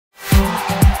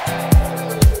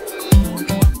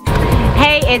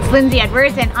it's Lindsay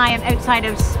Edwards and I am outside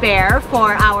of Sper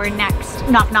for our next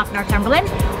Knock Knock Northumberland.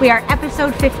 We are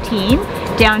episode 15,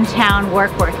 downtown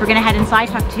Warkworth. We're gonna head inside,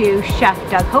 talk to Chef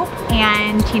Doug Hope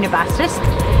and Tina Bastis.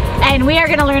 And we are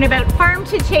gonna learn about farm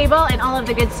to table and all of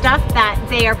the good stuff that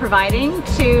they are providing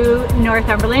to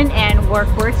Northumberland and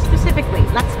Warkworth specifically.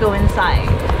 Let's go inside.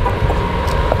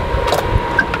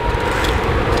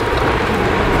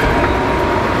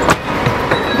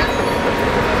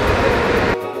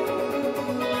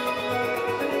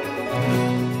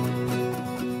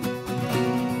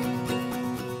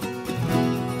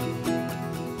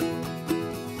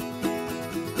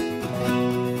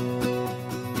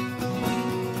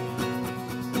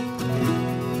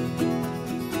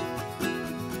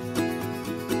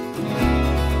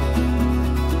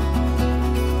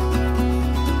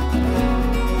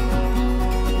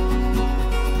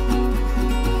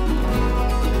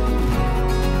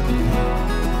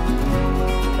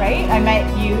 I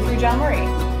met you through John Murray,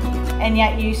 and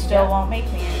yet you still won't make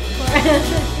me anymore.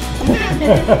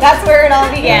 That's where it all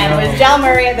began, was John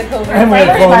Murray at the Covert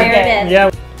Farmers Market. Yeah.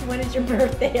 When is your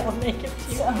birthday? I'll make it to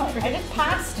you. So, I just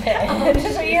passed it. It's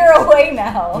just a year away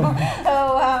now.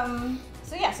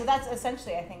 So yeah, so that's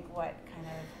essentially, I think, what kind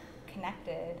of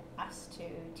connected us to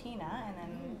Tina, and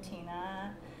then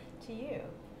Tina to you.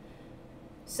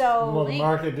 So well, the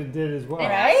market did as well, and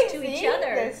right? To each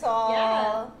other. It's all.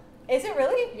 Yeah. Is it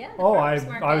really? Yeah. Oh, I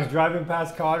was driving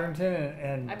past Codrington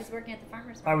and I was working at the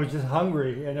farmer's market. I was just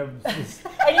hungry and it was just.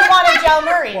 And you wanted John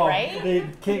Murray, well, right?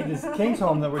 this King's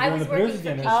Home that we're doing the producer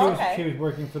dinner. She was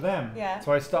working for them. Yeah.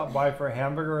 So I stopped by for a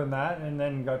hamburger and that, and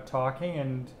then got talking,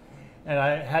 and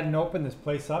I hadn't opened this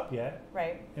place up yet.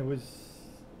 Right. It was,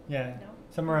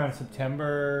 somewhere around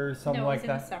September, something like that.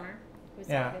 No, it was in the summer. It was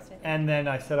August, I think. And then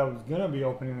I said I was gonna be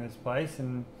opening this place,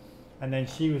 and then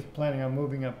she was planning on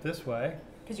moving up this way.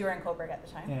 Because you were in Coburg at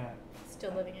the time. Yeah.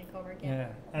 Still living in Coburg. Yeah.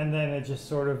 And then it just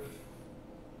sort of.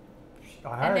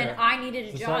 And then I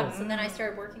needed a job, so then I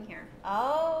started working here.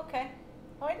 Oh, okay.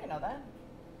 Oh, I didn't know that.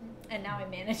 And now I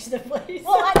manage the place.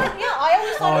 Well, I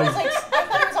always thought it was like, I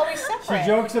thought it was always separate. She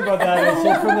jokes about that, and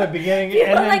so from the beginning. People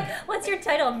and are then, like, what's your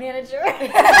title, manager?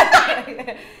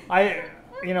 I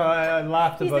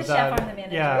laughed He's about the that. chef, I'm the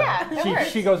manager. Yeah,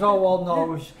 she goes, oh well,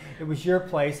 no, it was your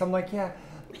place. I'm like, yeah.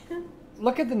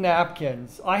 Look at the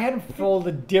napkins. I had them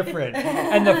folded different,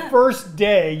 and the first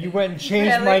day you went and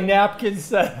changed my napkin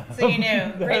set. So you knew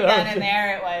right then and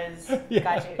there it was.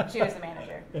 Got you. She was the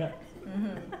manager. Yeah.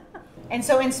 Mm-hmm. And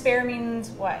so in Sper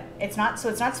means what? It's not. So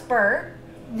it's not Spur.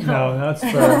 No, not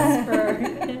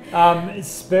Sper.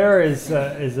 Sper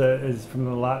is from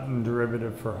the Latin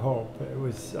derivative for hope. It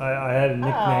was I had a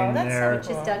nickname there, which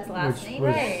is Doug's last name,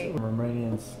 right?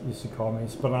 Romanians used to call me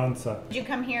Speranza. Did you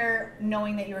come here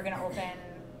knowing that you were going to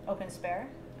open Sper?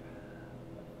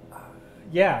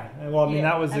 Yeah. Well, I mean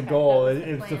that was the goal.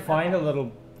 It was to find a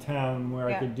little town where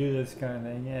I could do this kind of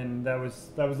thing, and that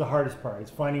was the hardest part.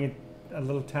 It's finding a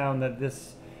little town that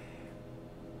this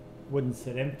wouldn't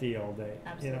sit empty all day,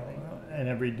 and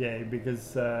every day,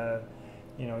 because there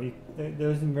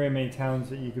isn't very many towns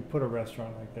that you could put a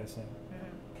restaurant like this in.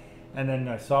 Mm-hmm. And then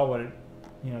I saw what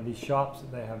these shops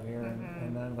that they have here,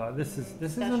 and then I thought this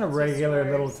isn't a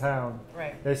regular little town.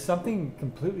 Right. There's something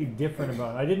completely different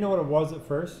about it. I didn't know what it was at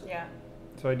first. Yeah.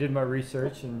 So I did my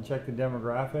research and checked the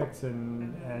demographics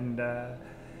and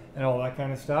all that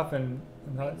kind of stuff, and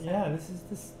thought, this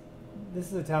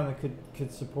is a town that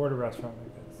could support a restaurant like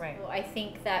this. Right. Well, I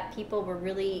think that people were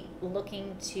really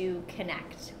looking to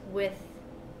connect with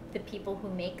the people who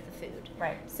make the food.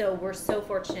 Right. So we're so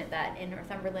fortunate that in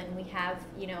Northumberland we have,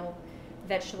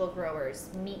 vegetable growers,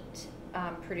 meat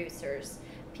producers,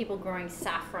 people growing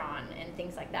saffron and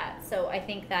things like that. So I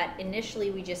think that initially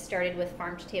we just started with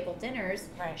farm to table dinners,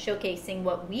 showcasing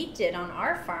what we did on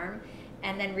our farm,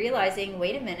 and then realizing,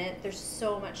 wait a minute, there's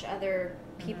so much other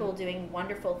people doing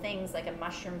wonderful things, like a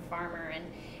mushroom farmer,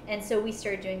 and so we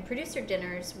started doing producer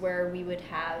dinners where we would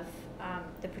have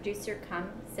the producer come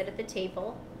sit at the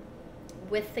table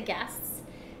with the guests,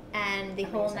 and the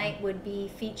whole night would be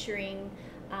featuring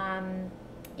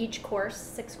each course,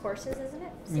 6 courses, isn't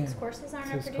it? 6 courses on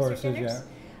our producer dinners.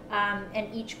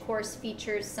 And each course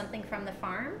features something from the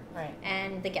farm,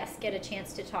 and the guests get a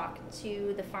chance to talk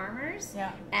to the farmers.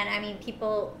 Yeah. And I mean,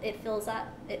 people, it fills up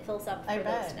for those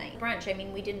nights. Brunch. I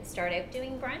mean, we didn't start out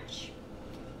doing brunch,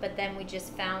 but then we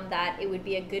just found that it would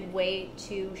be a good way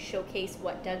to showcase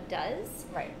what Doug does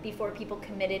before people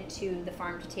committed to the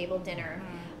farm to table dinner.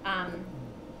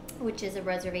 Which is a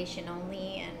reservation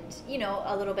only, and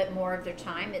a little bit more of their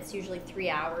time. It's usually 3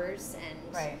 hours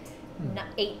and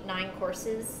 8-9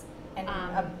 courses. And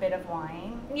a bit of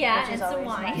wine. Yeah, and some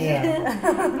wine. Nice.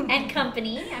 Yeah. And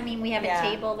company. I mean, we have Yeah. a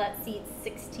table that seats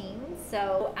 16.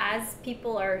 So as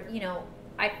people are, you know,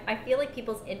 I feel like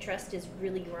people's interest is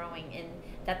really growing in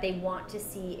that they want to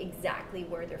see exactly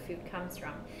where their food comes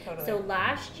from. Totally. So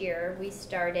last year we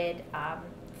started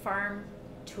farm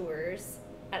tours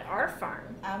at our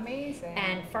farm. Amazing.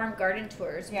 And farm garden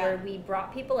tours where we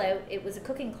brought people out. It was a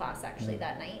cooking class actually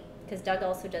that night, because Doug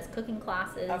also does cooking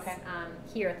classes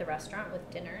here at the restaurant with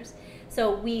dinners.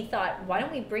 So we thought, why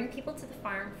don't we bring people to the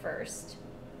farm first,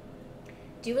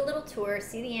 do a little tour,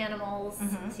 see the animals,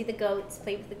 see the goats,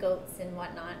 play with the goats and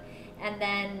whatnot, and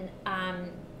then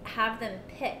have them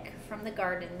pick from the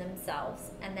garden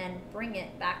themselves and then bring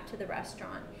it back to the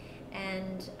restaurant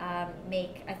and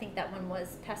make, I think that one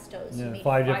was pestos. Yeah, you made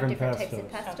 5 five different types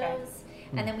of pestos. pestos.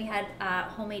 And then we had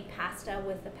homemade pasta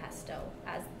with the pesto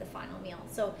as the final meal.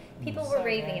 So people were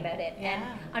raving about it.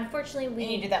 Yeah. And unfortunately,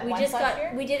 And you did that once last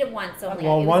year? we did it once only.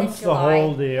 Well, It was once in the July.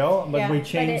 whole deal, but we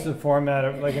changed But the format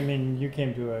of, like, I mean, you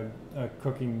came to a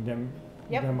cooking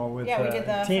demo with we did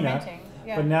the Tina. fermenting.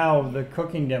 Yeah. But now the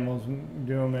cooking demos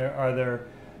are there,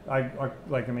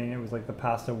 like, I mean, it was like the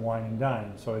pasta wine and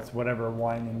dine. So it's whatever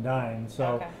wine and dine.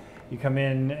 So you come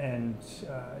in and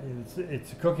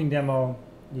it's a cooking demo.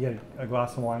 You get a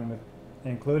glass of wine with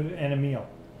included and a meal.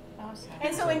 Awesome.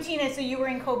 And so, Tina, so you were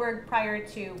in Coburg prior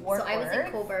to Warkworth. So I was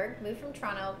in Coburg, moved from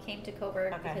Toronto, came to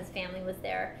Coburg because family was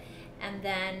there. And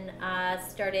then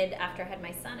started, after I had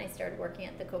my son, I started working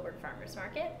at the Coburg Farmers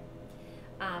Market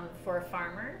for a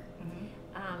farmer,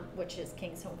 which is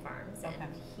King's Home Farms.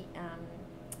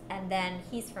 And then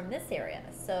he's from this area.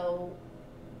 So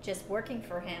just working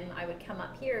for him, I would come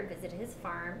up here, visit his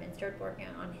farm, and start working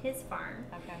on his farm.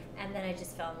 And then I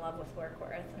just fell in love with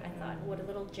Warkworth. I thought, what a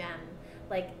little gem.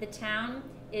 Like, the town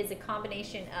is a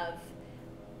combination of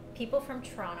people from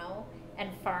Toronto and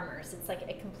farmers. It's like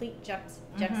a complete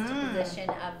juxtaposition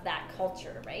of that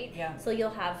culture, right? Yeah. So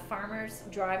you'll have farmers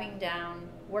driving down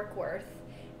Warkworth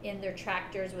in their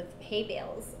tractors with hay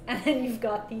bales, and then you've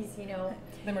got these, you know,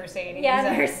 the Mercedes.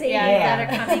 Yeah, the Mercedes that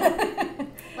are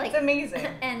coming. Like, it's amazing.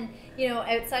 And, you know,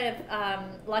 outside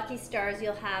of Lucky Stars,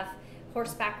 you'll have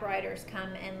horseback riders come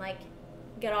and, like,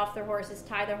 get off their horses,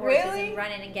 tie their horses, and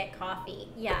run in and get coffee.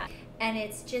 Yeah. And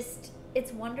it's just,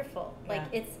 it's wonderful. Like,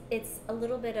 it's a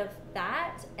little bit of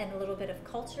that and a little bit of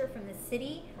culture from the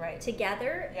city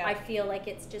together. I feel like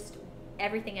it's just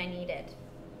everything I needed.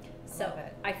 So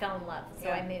I fell in love. So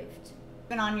I moved.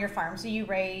 Been on your farm, so you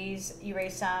raise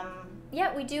some.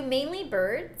 Yeah, we do mainly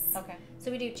birds. Okay. So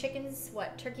we do chickens,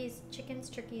 chickens,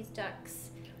 turkeys, ducks.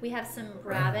 We have some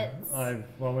rabbits.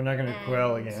 Well, we're not going to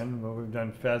quail again, but we've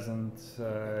done pheasants,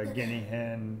 guinea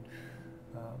hen.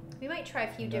 We might try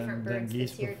a few different birds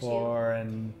geese this year before,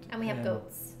 too. And we have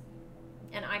goats.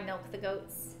 And I milk the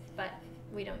goats, but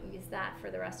we don't use that for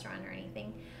the restaurant or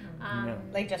anything.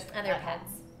 Like just and their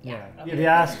pets. Yeah. If you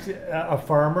ask a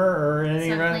farmer or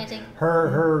anything around,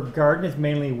 her garden is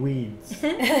mainly weeds.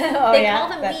 They call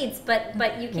them weeds,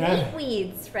 but you can eat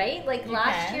weeds, right? Like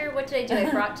last year, what did I do?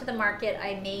 I brought to the market,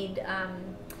 I made,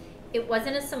 it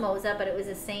wasn't a samosa, but it was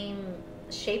the same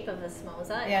shape of a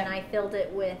samosa, and I filled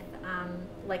it with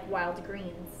like wild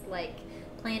greens, like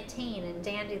plantain and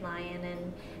dandelion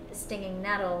and stinging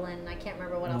nettle, and I can't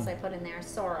remember what else I put in there,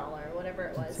 sorrel or whatever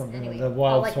it was. Anyway, the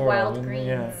wild like sorrel, wild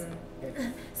greens.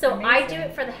 So amazing. I do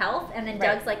it for the health, and then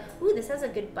Doug's like, "Ooh, this has a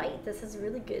good bite. This is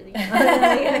really good." You know?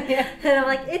 And I'm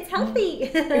like, "It's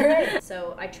healthy."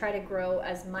 So I try to grow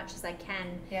as much as I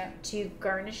can to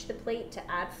garnish the plate,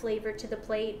 to add flavor to the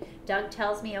plate. Doug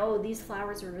tells me, "Oh, these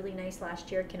flowers were really nice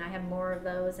last year. Can I have more of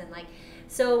those?" And like,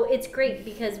 so it's great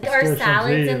because our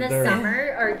salads in the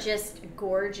summer are just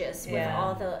gorgeous with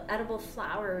all the edible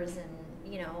flowers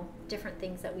and, you know, different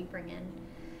things that we bring in.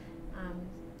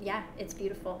 Yeah, it's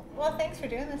beautiful. Well, thanks for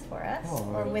doing this for us,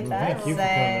 or with us. Thank you for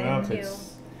coming up. Thank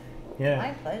you.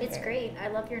 My pleasure. It's great. I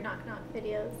love your Knock Knock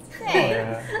videos.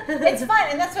 Thanks. It's fun,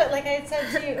 and that's what, like I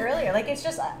said to you earlier, like it's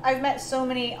just, I've met so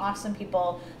many awesome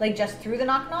people, like just through the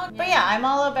Knock Knock. But yeah, I'm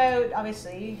all about,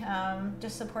 obviously,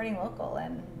 just supporting local,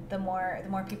 and the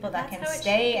more people that can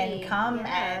stay and come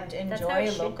and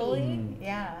enjoy locally.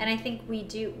 Yeah. And I think we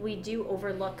do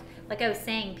overlook, like I was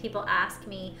saying, people ask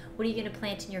me, what are you going to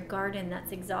plant in your garden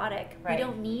that's exotic? We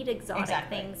don't need exotic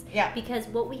things. Yeah. Because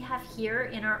what we have here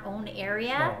in our own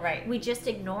area, we just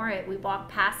ignore it. We walk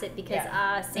past it because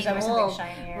same old,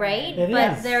 right?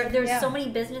 But there's so many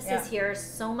businesses here,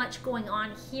 so much going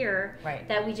on here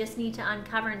that we just need to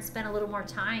uncover and spend a little more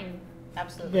time.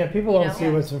 Absolutely. Yeah, people don't see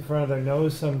what's in front of their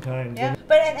nose sometimes. Yeah,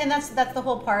 but and that's the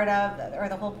whole part of, or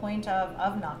the whole point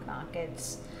of Knock Knock.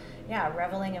 It's yeah,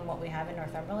 reveling in what we have in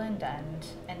Northumberland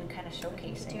and kind of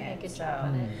showcasing doing it. a good so, job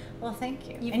on it. Well, thank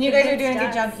you. You've And you guys are doing a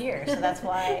convinced good job us. here, so that's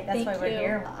why Thank we're you.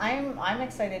 here. I'm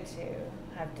excited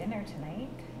to have dinner tonight,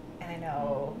 and I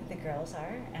know the girls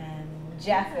are, and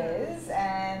Jeff is,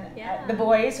 and Yeah. the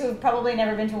boys who have probably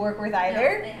never been to Warkworth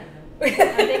either. No, they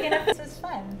haven't. Are they gonna? This was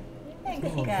fun. Thanks,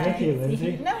 Cool. guys. Thank you,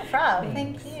 Lindsay. No problem.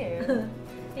 Thank you.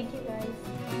 Thank you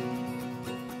guys.